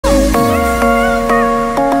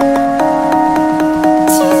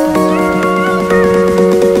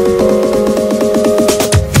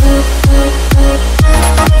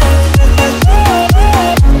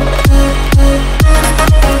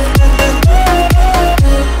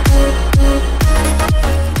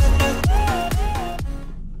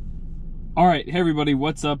hey everybody,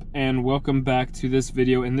 what's up, and welcome back to this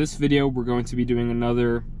video. In this video, we're going to be doing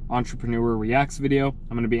another Entrepreneur Reacts video.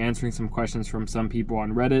 I'm going to be answering some questions from some people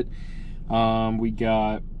on Reddit. We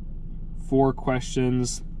got 4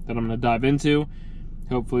 questions that I'm going to dive into.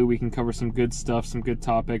 Hopefully we can cover some good stuff, some good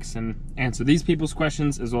topics, and answer these people's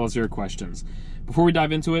questions as well as your questions. Before we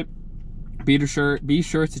dive into it, be sure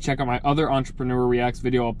to check out my other Entrepreneur Reacts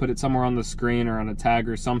video. I'll put it somewhere on the screen or on a tag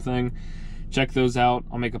or something. Check those out.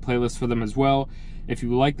 I'll make a playlist for them as well. If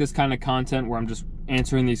you like this kind of content where I'm just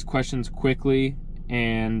answering these questions quickly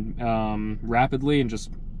and rapidly and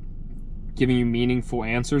just giving you meaningful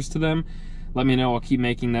answers to them, let me know. I'll keep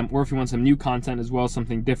making them. Or if you want some new content as well,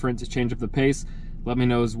 something different to change up the pace, let me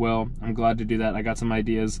know as well. I'm glad to do that. I got some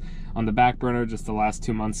ideas on the back burner. Just the last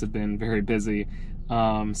 2 months have been very busy.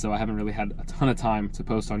 So I haven't really had a ton of time to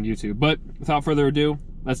post on YouTube. But without further ado,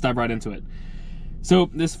 let's dive right into it.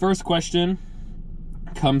 So this first question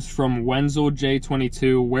comes from Wenzel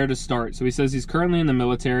J22, where to start. So he says he's currently in the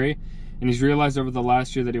military and he's realized over the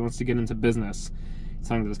last year that he wants to get into business. He's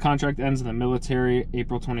telling that his contract ends in the military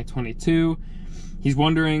April 2022. He's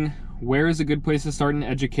wondering where is a good place to start in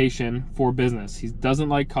education for business. He doesn't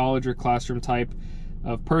like college or classroom type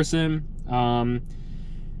of person.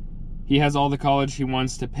 He has all the college he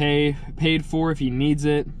wants to paid for if he needs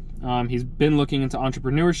it. He's been looking into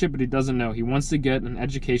entrepreneurship, but he doesn't know. He wants to get an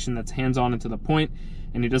education that's hands-on and to the point,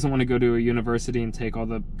 and he doesn't want to go to a university and take all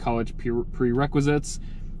the college prerequisites.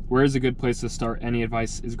 Where is a good place to start? Any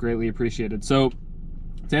advice is greatly appreciated. So,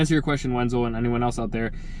 to answer your question, Wenzel, and anyone else out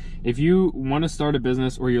there, if you want to start a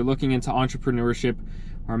business or you're looking into entrepreneurship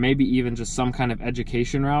or maybe even just some kind of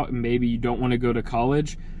education route, and maybe you don't want to go to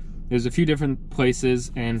college, there's a few different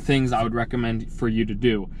places and things I would recommend for you to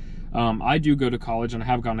do. I do go to college and I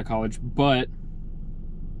have gone to college, but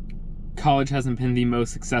college hasn't been the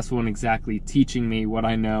most successful in exactly teaching me what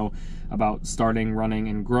I know about starting, running,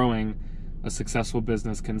 and growing a successful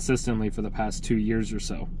business consistently for the past 2 years or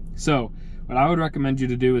so. So what I would recommend you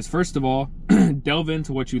to do is, first of all, delve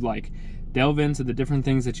into what you like. Delve into the different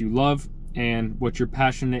things that you love and what you're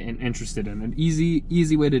passionate and interested in. An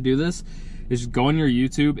easy way to do this is just go on your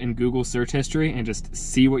YouTube and Google search history and just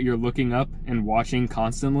see what you're looking up and watching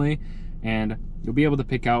constantly, and you'll be able to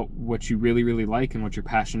pick out what you really like and what you're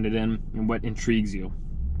passionate in and what intrigues you.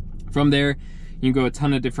 From there, you can go a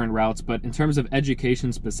ton of different routes, but in terms of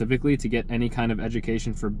education specifically, to get any kind of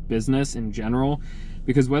education for business in general,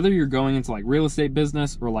 because whether you're going into like real estate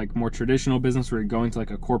business or like more traditional business where you're going to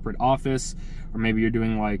like a corporate office, or maybe you're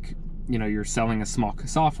doing like, you know, you're selling a small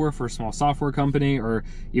software for a small software company, or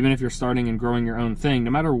even if you're starting and growing your own thing,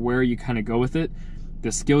 no matter where you kind of go with it,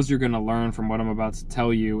 the skills you're going to learn from what I'm about to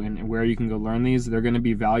tell you and where you can go learn these, they're going to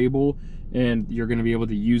be valuable and you're going to be able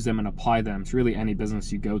to use them and apply them to really any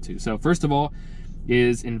business you go to. So first of all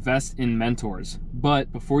is invest in mentors.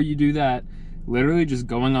 But before you do that, literally just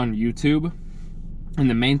going on YouTube, and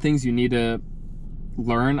the main things you need to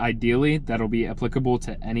learn ideally that'll be applicable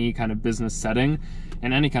to any kind of business setting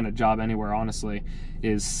and any kind of job anywhere, honestly,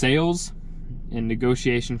 is sales, and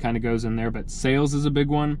negotiation kind of goes in there, but sales is a big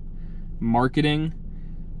one, marketing,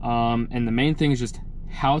 and the main thing is just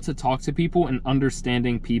how to talk to people and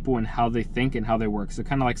understanding people and how they think and how they work. So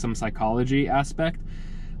kind of like some psychology aspect.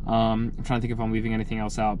 I'm trying to think if I'm leaving anything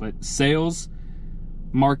else out, but sales,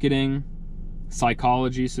 marketing,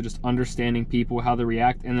 psychology, so just understanding people, how they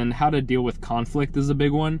react, and then how to deal with conflict is a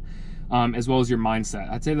big one, as well as your mindset.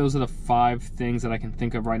 I'd say those are the 5 things that I can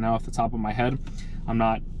think of right now off the top of my head.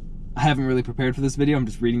 I haven't really prepared for this video. I'm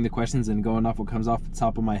just reading the questions and going off what comes off the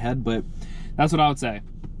top of my head, but that's what I would say.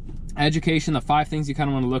 Education, the 5 things you kind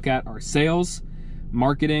of want to look at are sales,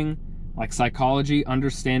 marketing, like psychology,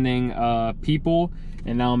 understanding people,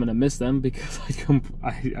 and now I'm going to miss them because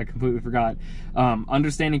I completely forgot.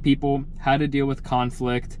 Understanding people, how to deal with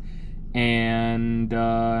conflict, and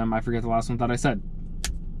I forget the last one that I said,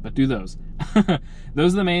 but do those.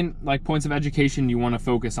 Those are the main like points of education you want to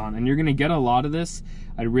focus on, and you're going to get a lot of this.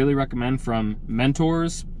 I really recommend from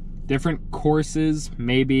mentors, different courses. I've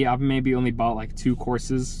maybe only bought like 2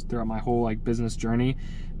 courses throughout my whole like business journey.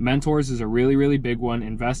 Mentors is a really big one.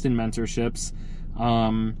 Invest in mentorships,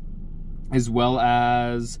 as well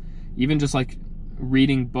as even just like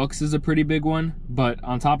reading books is a pretty big one. But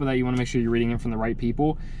on top of that, you want to make sure you're reading them from the right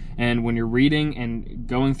people. And when you're reading and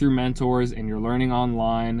going through mentors and you're learning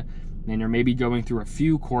online and you're maybe going through a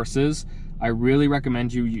few courses, I really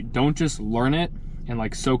recommend you don't just learn it and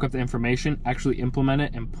like soak up the information, actually implement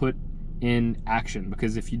it and put in action,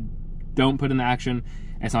 because if you don't put in action,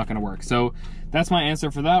 it's not going to work. So that's my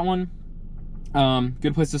answer for that one.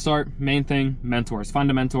 Good place to start. Main thing, mentors. Find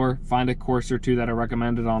a mentor, find a course or two that are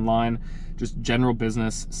recommended online, just general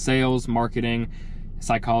business, sales, marketing,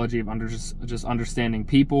 psychology of just understanding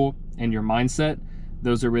people and your mindset.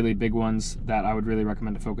 Those are really big ones that I would really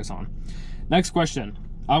recommend to focus on. Next question.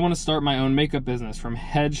 I want to start my own makeup business, from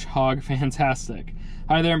Hedgehog Fantastic.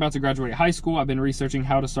 Hi there, I'm about to graduate high school. I've been researching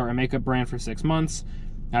how to start a makeup brand for 6 months.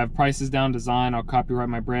 I have prices down, design, I'll copyright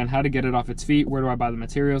my brand, how to get it off its feet, where do I buy the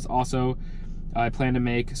materials? Also, I plan to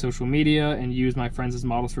make social media and use my friends as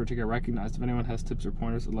models for it to get recognized. If anyone has tips or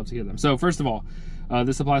pointers, I'd love to hear them. So first of all,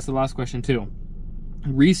 this applies to the last question too.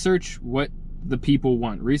 Research what the people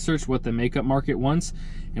want. Research what the makeup market wants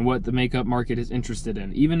and what the makeup market is interested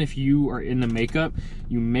in. Even if you are in the makeup,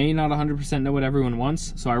 you may not 100% know what everyone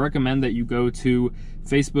wants. So I recommend that you go to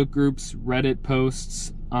Facebook groups, Reddit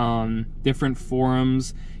posts, different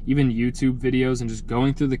forums, even YouTube videos, and just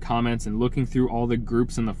going through the comments and looking through all the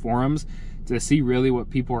groups in the forums to see really what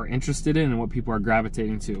people are interested in and what people are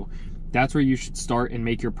gravitating to. That's where you should start and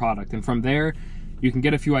make your product. And from there, you can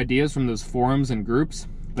get a few ideas from those forums and groups,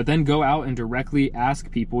 but then go out and directly ask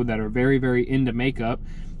people that are very, very into makeup,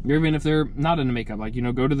 or even if they're not into makeup, like, you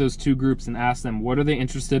know, go to those 2 groups and ask them, what are they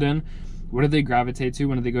interested in? What do they gravitate to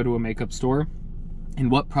when they go to a makeup store? And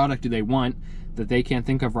what product do they want that they can't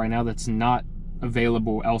think of right now that's not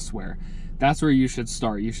available elsewhere? That's where you should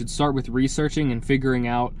start. You should start with researching and figuring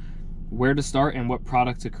out where to start and what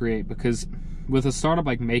product to create, because with a startup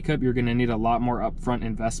like makeup, you're going to need a lot more upfront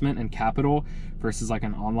investment and capital versus like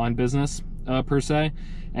an online business per se.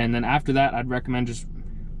 And then after that, I'd recommend just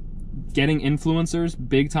getting influencers,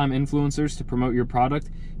 big time influencers, to promote your product,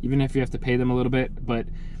 even if you have to pay them a little bit. But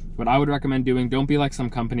what I would recommend doing, don't be like some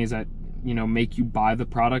companies that, you know, make you buy the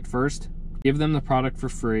product first. Give them the product for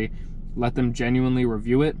free, let them genuinely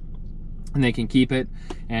review it, and they can keep it.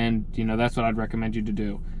 And, you know, that's what I'd recommend you to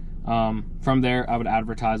do. From there, I would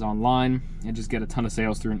advertise online and just get a ton of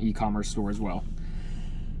sales through an e-commerce store as well.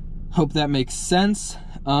 Hope that makes sense.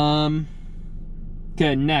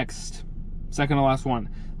 Okay, next, second to last one.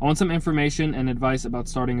 I want some information and advice about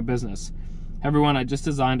starting a business. Everyone, I just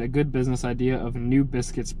designed a good business idea of a new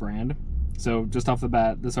biscuits brand. So just off the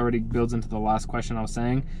bat, this already builds into the last question I was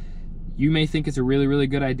saying. You may think it's a really, really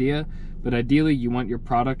good idea, but ideally you want your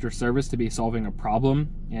product or service to be solving a problem,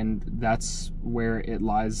 and that's where it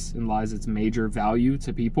lies its major value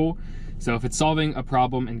to people. So if it's solving a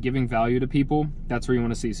problem and giving value to people, that's where you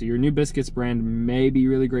want to see. So your new biscuits brand may be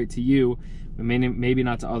really great to you, but maybe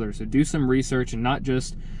not to others. So do some research, and not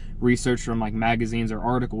just research from like magazines or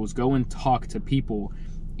articles. Go and talk to people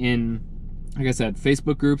in, like I said,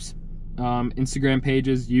 Facebook groups, Instagram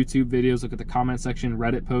pages, YouTube videos, look at the comment section,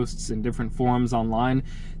 Reddit posts, and different forums online.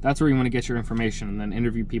 That's where you want to get your information, and then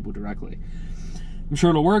interview people directly. I'm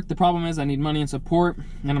sure it'll work. The problem is I need money and support,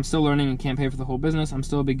 and I'm still learning and can't pay for the whole business. I'm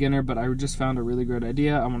still a beginner, but I just found a really great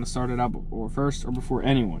idea. I want to start it out first or before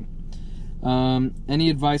anyone. Any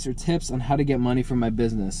advice or tips on how to get money from my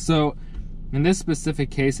business? So in this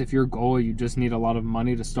specific case, if your goal, you just need a lot of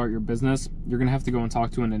money to start your business, you're going to have to go and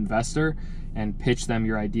talk to an investor and pitch them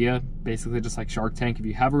your idea, basically just like Shark Tank. If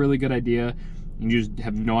you have a really good idea and you just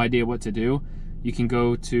have no idea what to do, you can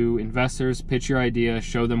go to investors, pitch your idea,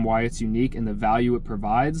 show them why it's unique and the value it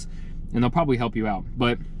provides, and they'll probably help you out.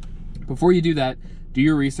 But before you do that, do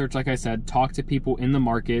your research, like I said, talk to people in the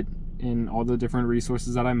market, in all the different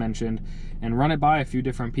resources that I mentioned, and run it by a few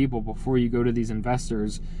different people before you go to these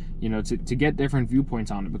investors, you know, to get different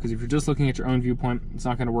viewpoints on it. Because if you're just looking at your own viewpoint, it's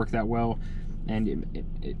not going to work that well, and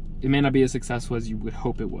it may not be as successful as you would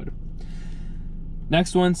hope it would.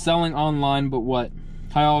 Next one, selling online, but what?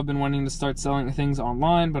 Hi all, I've been wanting to start selling things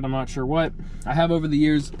online, but I'm not sure what. I have over the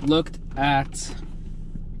years looked at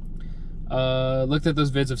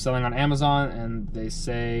those vids of selling on Amazon, and they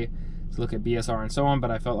say to look at BSR and so on,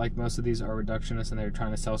 but I felt like most of these are reductionists and they're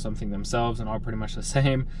trying to sell something themselves and all pretty much the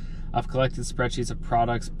same. I've collected spreadsheets of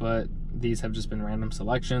products, but these have just been random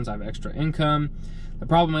selections. I have extra income. The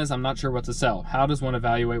problem is I'm not sure what to sell. How does one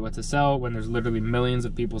evaluate what to sell when there's literally millions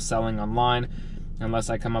of people selling online, unless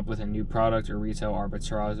I come up with a new product or retail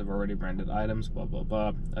arbitrage of already branded items, blah, blah,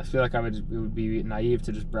 blah. I feel like it would be naive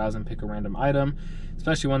to just browse and pick a random item,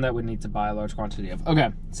 especially one that would need to buy a large quantity of.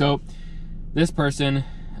 Okay, so this person,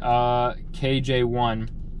 KJ1,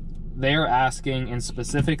 they are asking in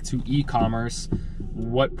specific to e-commerce,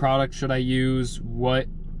 what product should I use? What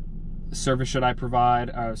service should I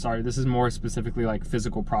provide? Sorry, this is more specifically like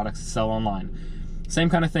physical products to sell online. Same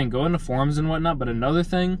kind of thing, go into forums and whatnot, but another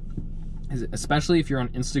thing is, especially if you're on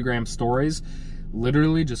Instagram stories,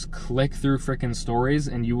 literally just click through freaking stories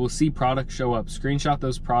and you will see products show up. Screenshot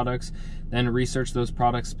those products, then research those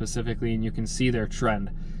products specifically, and you can see their trend.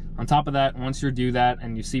 On top of that, once you do that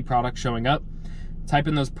and you see products showing up, type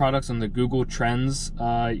in those products on the Google Trends.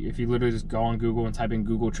 If you literally just go on Google and type in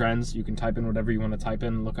Google Trends, you can type in whatever you want to type in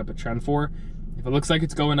and look up a trend for. If it looks like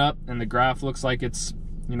it's going up and the graph looks like it's,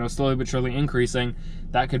 you know, slowly but surely increasing,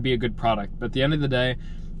 that could be a good product. But at the end of the day,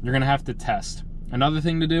 you're gonna have to test. Another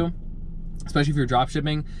thing to do, especially if you're drop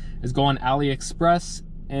shipping, is go on AliExpress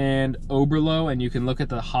and Oberlo, and you can look at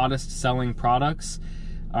the hottest selling products.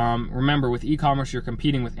 Remember, with e-commerce, you're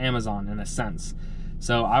competing with Amazon in a sense.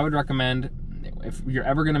 So I would recommend, if you're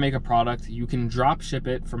ever gonna make a product, you can drop ship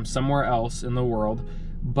it from somewhere else in the world,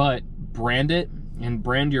 but brand it and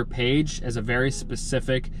brand your page as a very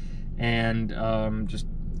specific and just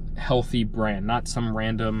healthy brand, not some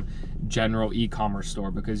random general e-commerce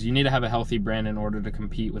store, because you need to have a healthy brand in order to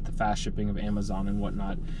compete with the fast shipping of Amazon and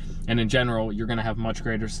whatnot. And in general, you're gonna have much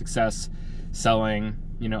greater success selling,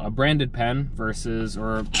 you know, a branded pen versus,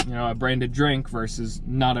 or, you know, a branded drink versus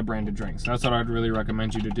not a branded drink. So that's what I'd really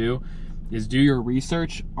recommend you to do, is do your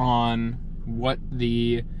research on what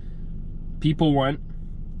the people want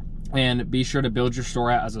and be sure to build your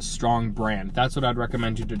store out as a strong brand. That's what I'd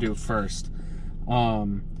recommend you to do first.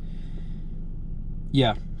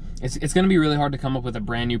 Yeah, it's gonna be really hard to come up with a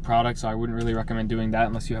brand new product, so I wouldn't really recommend doing that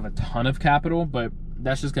unless you have a ton of capital, but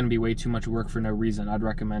that's just gonna be way too much work for no reason. I'd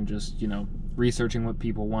recommend just, you know, researching what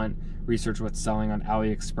people want, research what's selling on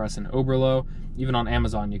AliExpress and Oberlo, even on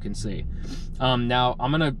Amazon you can see. Now,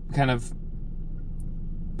 I'm gonna kind of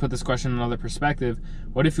put this question in another perspective.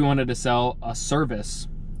 What if you wanted to sell a service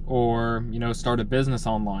or, you know, start a business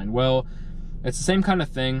online? Well, it's the same kind of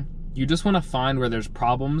thing. You just want to find where there's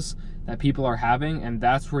problems that people are having, and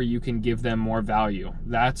that's where you can give them more value.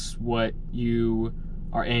 That's what you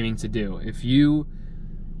are aiming to do. If you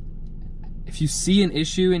see an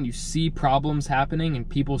issue and you see problems happening and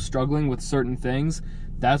people struggling with certain things,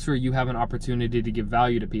 that's where you have an opportunity to give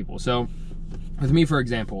value to people. So with me, for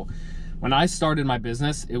example, when I started my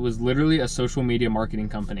business, it was literally a social media marketing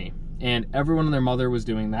company, and everyone and their mother was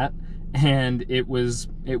doing that. And it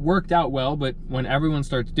worked out well, but when everyone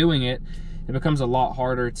starts doing it, it becomes a lot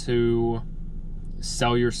harder to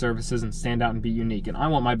sell your services and stand out and be unique. And I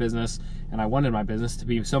want my business, and I wanted my business to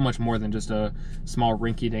be so much more than just a small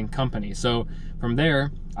rinky-dink company. So from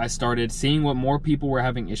there, I started seeing what more people were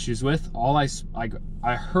having issues with.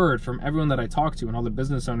 I heard from everyone that I talked to and all the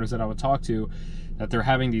business owners that I would talk to that they're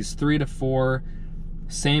having these 3 to 4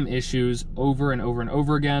 same issues over and over and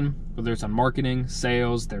over again, whether it's on marketing,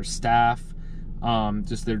 sales, their staff,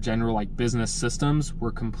 just their general like business systems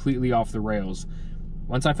were completely off the rails.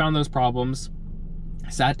 Once I found those problems, I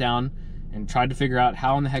sat down and tried to figure out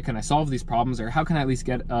how in the heck can I solve these problems, or how can I at least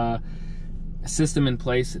get a system in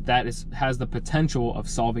place that has the potential of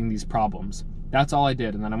solving these problems. That's all I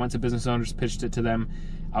did. And then I went to business owners, pitched it to them.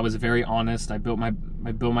 I was very honest. I built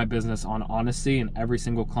my business on honesty, and every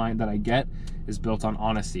single client that I get is built on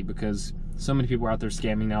honesty, because so many people are out there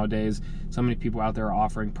scamming nowadays. So many people out there are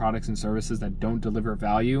offering products and services that don't deliver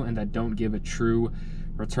value and that don't give a true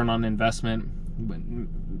return on investment,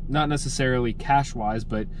 not necessarily cash wise,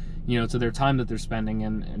 but, you know, to their time that they're spending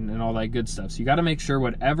and all that good stuff. So you got to make sure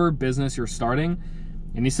whatever business you're starting,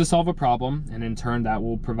 it needs to solve a problem, and in turn that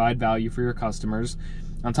will provide value for your customers.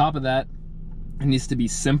 On top of that, it needs to be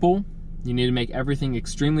simple. You need to make everything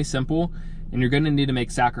extremely simple, and you're going to need to make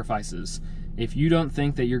sacrifices. If you don't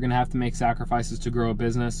think that you're going to have to make sacrifices to grow a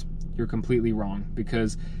business, you're completely wrong,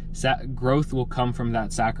 because growth will come from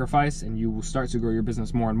that sacrifice, and you will start to grow your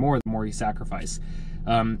business more and more the more you sacrifice.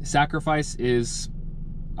 Sacrifice is,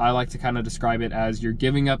 I like to kind of describe it as you're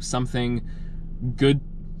giving up something good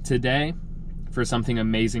today for something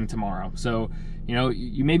amazing tomorrow. So, you know,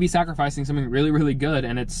 you may be sacrificing something really, really good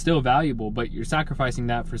and it's still valuable, but you're sacrificing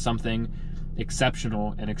that for something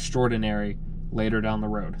exceptional and extraordinary later down the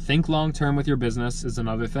road. Think long-term with your business is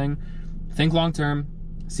another thing. Think long-term,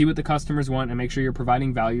 see what the customers want, and make sure you're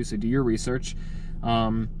providing value. So do your research,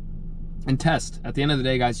 and test. At the end of the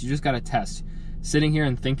day, guys, you just got to test. Sitting here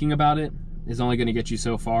and thinking about it is only going to get you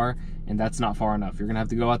so far, and that's not far enough. You're going to have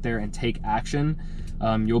to go out there and take action.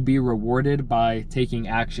 You'll be rewarded by taking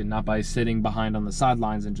action, not by sitting behind on the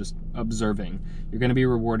sidelines and just observing. You're going to be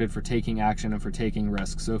rewarded for taking action and for taking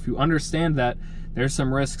risks. So if you understand that there's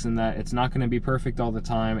some risks and that it's not going to be perfect all the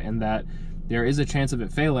time and that there is a chance of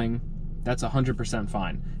it failing, that's 100%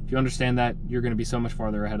 fine. If you understand that, you're going to be so much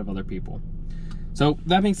farther ahead of other people. So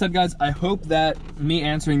that being said, guys, I hope that me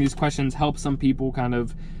answering these questions helps some people kind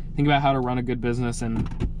of think about how to run a good business, and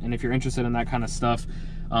if you're interested in that kind of stuff,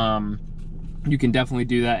 you can definitely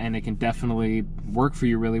do that, and it can definitely work for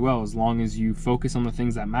you really well as long as you focus on the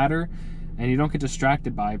things that matter and you don't get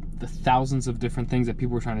distracted by the thousands of different things that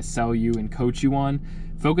people are trying to sell you and coach you on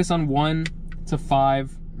focus on 1 to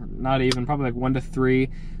 5, not even, probably like 1 to 3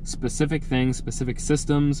 specific things, specific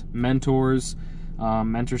systems, mentors.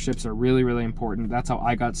 Mentorships are really, really important. That's how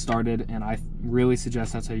I got started, and I really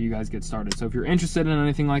suggest that's how you guys get started. So if you're interested in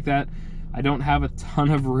anything like that, I don't have a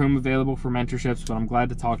ton of room available for mentorships, but I'm glad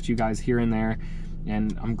to talk to you guys here and there,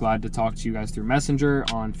 and I'm glad to talk to you guys through Messenger,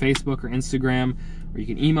 on Facebook or Instagram, or you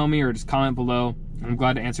can email me or just comment below. I'm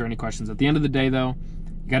glad to answer any questions. At the end of the day, though,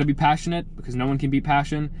 you got to be passionate, because no one can beat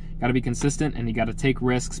passion. You got to be consistent, and you got to take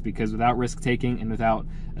risks, because without risk taking and without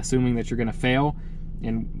assuming that you're going to fail,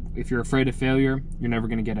 and if you're afraid of failure, you're never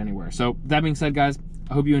going to get anywhere. So that being said, guys,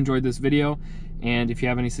 I hope you enjoyed this video, and if you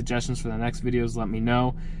have any suggestions for the next videos, let me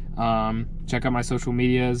know. Check out my social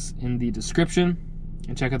medias in the description,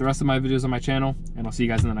 and check out the rest of my videos on my channel, and I'll see you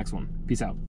guys in the next one. Peace out.